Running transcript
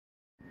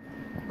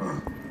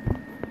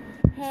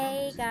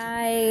Hey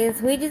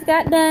guys, we just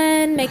got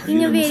done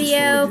making a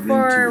video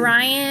for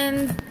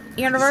Ryan's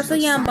Universal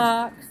Yum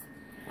Box,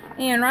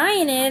 and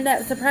Ryan ended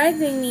up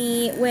surprising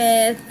me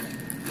with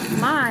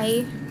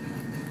my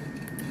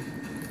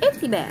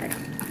Ipsy bag.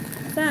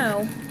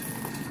 So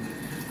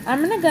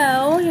I'm gonna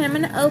go and I'm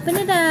gonna open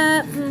it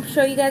up and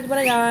show you guys what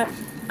I got.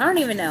 I don't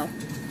even know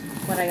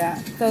what I got,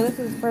 so this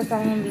is the first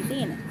time I'm gonna be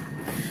seeing it.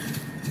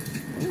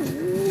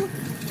 Ooh.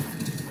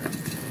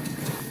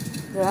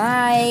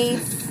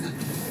 Nice.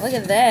 Look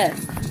at this.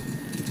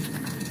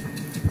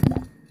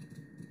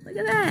 Look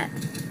at that.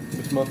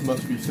 This month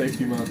must be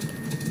safety month.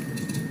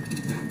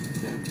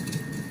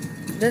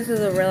 This is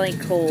a really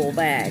cool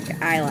bag.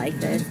 I like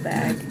this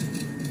bag.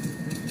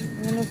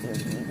 I wonder if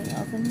there's anything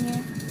else in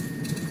here.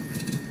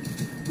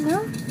 No?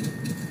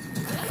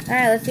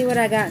 Alright, let's see what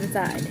I got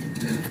inside.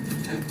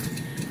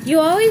 You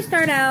always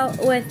start out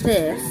with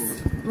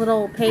this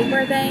little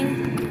paper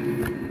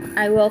thing.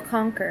 I will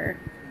conquer.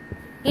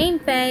 Game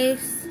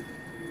face.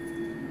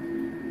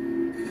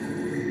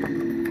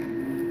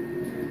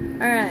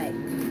 Alright.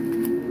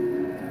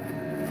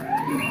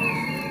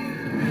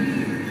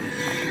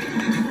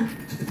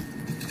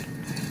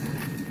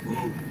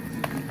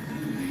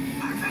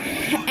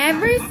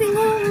 Every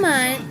single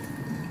month,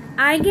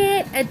 I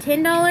get a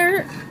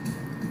 $10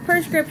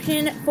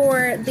 prescription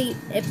for the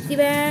Ipsy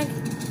bag.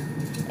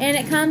 And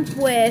it comes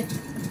with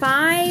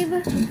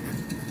 5,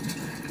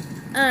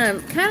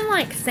 kind of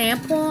like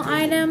sample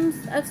items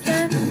of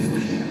stuff.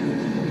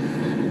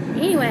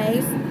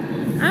 Anyways,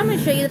 I'm going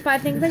to show you the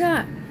 5 things I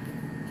got.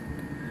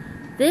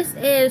 This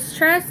is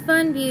Trust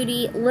Fun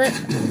Beauty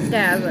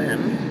Lipgasm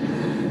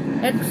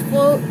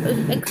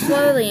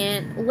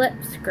Exfoliant Lip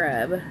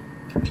Scrub.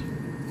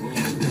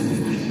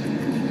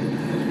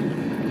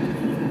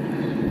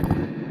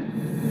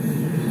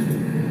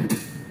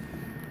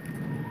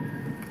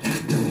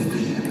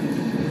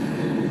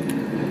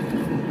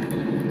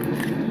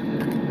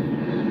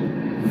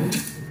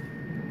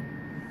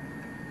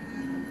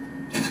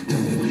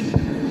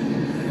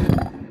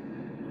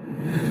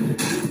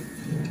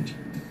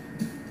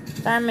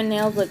 My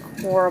nails look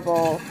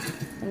horrible.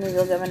 I need to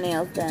go get my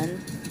nails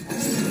done.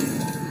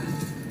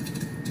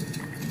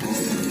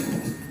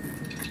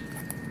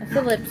 It's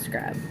a lip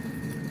scrub.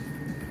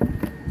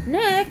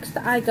 Next,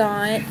 I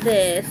got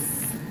this.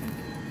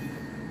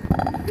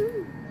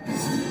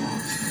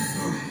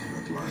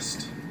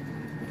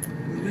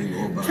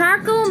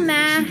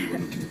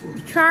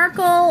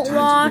 Charcoal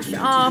wash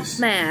off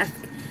mask.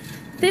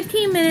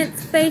 15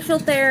 minutes facial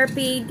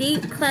therapy,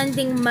 deep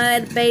cleansing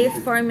mud based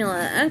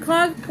formula.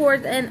 Unclogs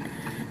pores and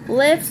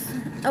lifts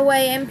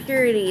away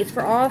impurities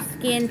for all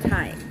skin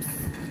types.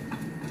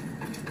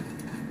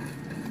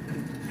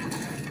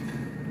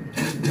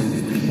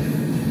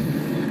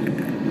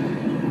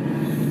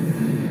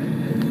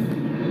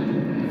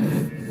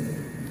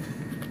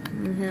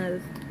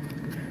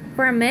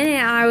 For a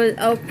minute,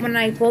 when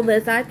I pulled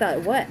this, I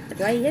thought, what?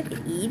 Do I have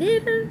to eat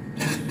it?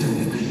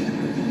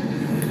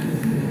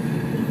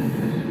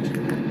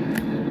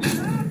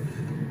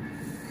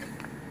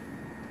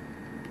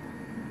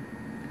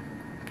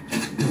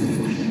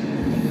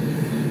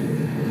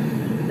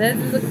 This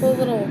is a cool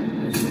little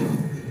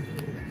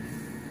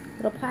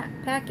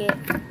packet.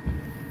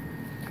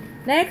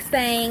 Next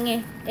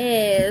thing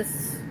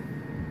is,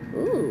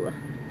 ooh,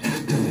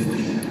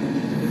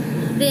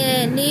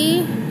 the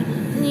New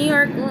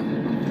York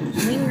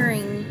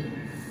Lingering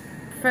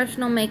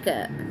Professional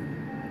Makeup.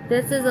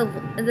 This is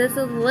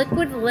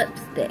liquid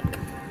lipstick.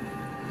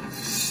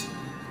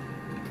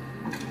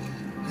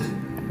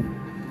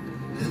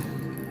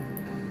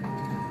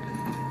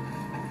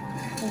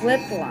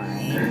 Lip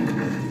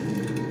line.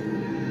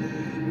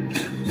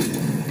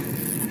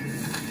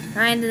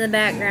 Ryan in the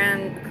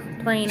background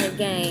playing a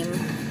game.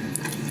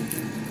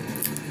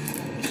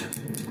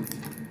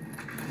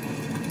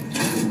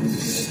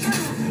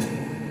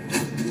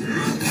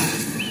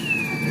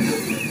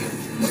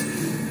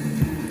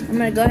 I'm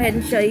going to go ahead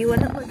and show you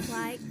what it looks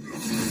like.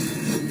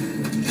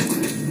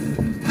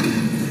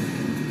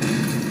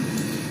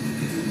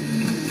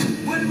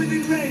 What do we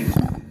think, Ray?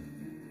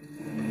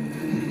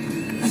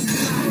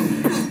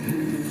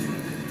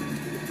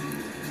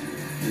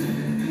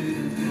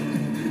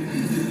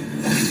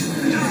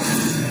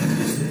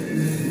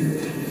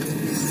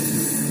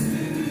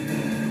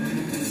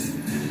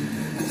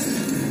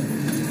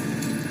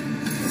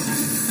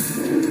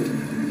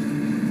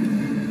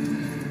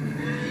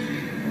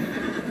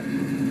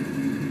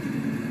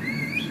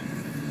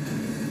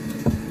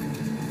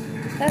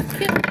 That's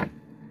cute.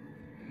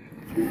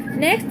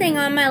 Next thing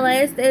on my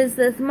list is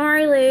this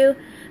Marilu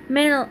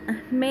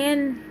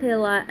Manizer,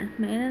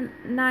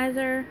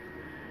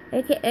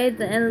 aka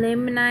the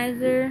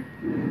Illuminizer.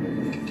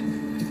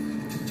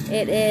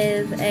 It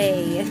is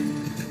a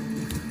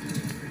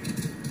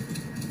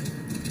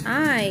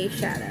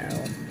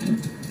eyeshadow.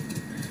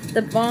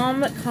 The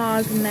Balm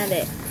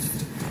Cosmetics.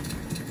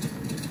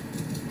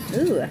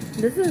 Ooh,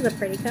 this is a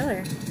pretty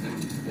color.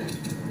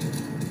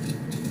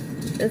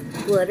 It's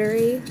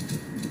glittery.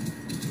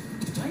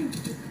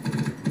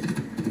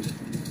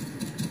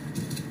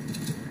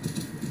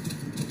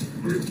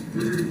 I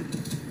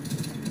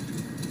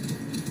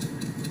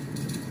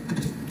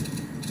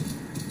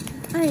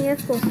think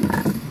that's cool.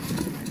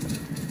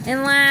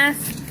 And last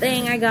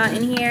thing I got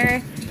in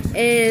here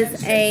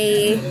is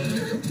a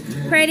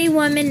Pretty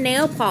Woman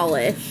nail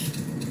polish.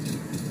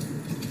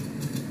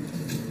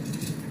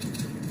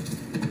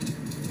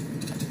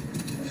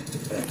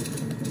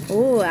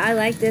 Oh, I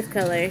like this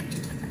color.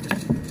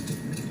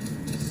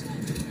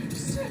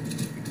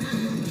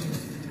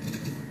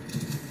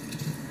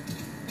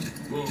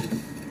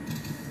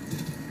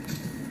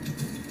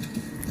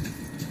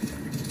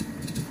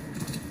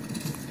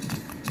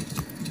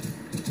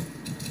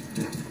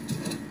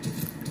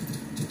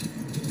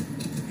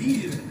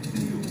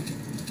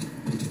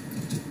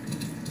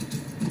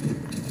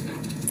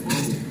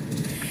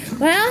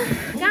 Well,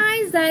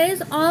 guys, that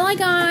is all I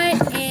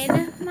got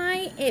in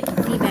my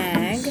Ipsy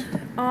bag.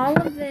 All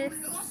of this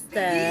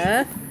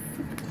stuff.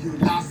 You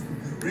lost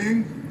the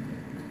ring?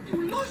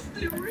 You lost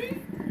the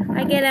ring?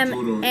 I get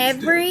them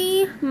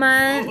every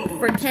month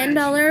for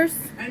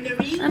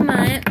 $10 a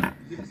month.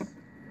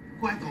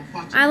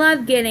 I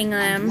love getting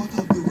them.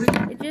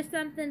 It's just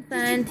something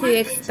fun to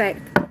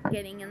expect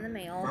getting in the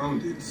mail.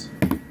 Found it.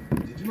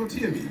 Did you not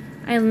hear me?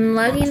 I'm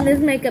loving this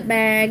makeup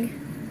bag.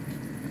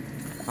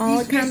 All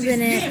it comes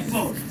in it.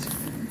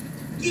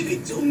 Give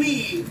it to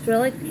me. It's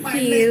really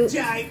cute.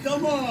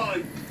 Come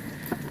on.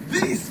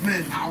 These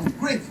men are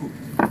ungrateful.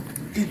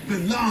 It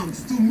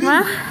belongs to me.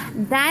 Well,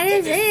 that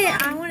is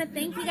it. I want to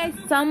thank you guys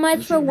so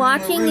much for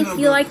watching. If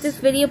you like this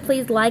video,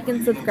 please like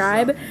and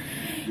subscribe.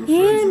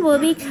 And we'll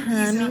be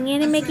coming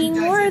in and making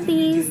more of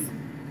these.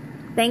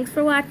 Thanks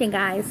for watching,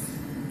 guys.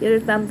 Give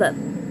it a thumbs up.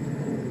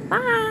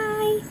 Bye.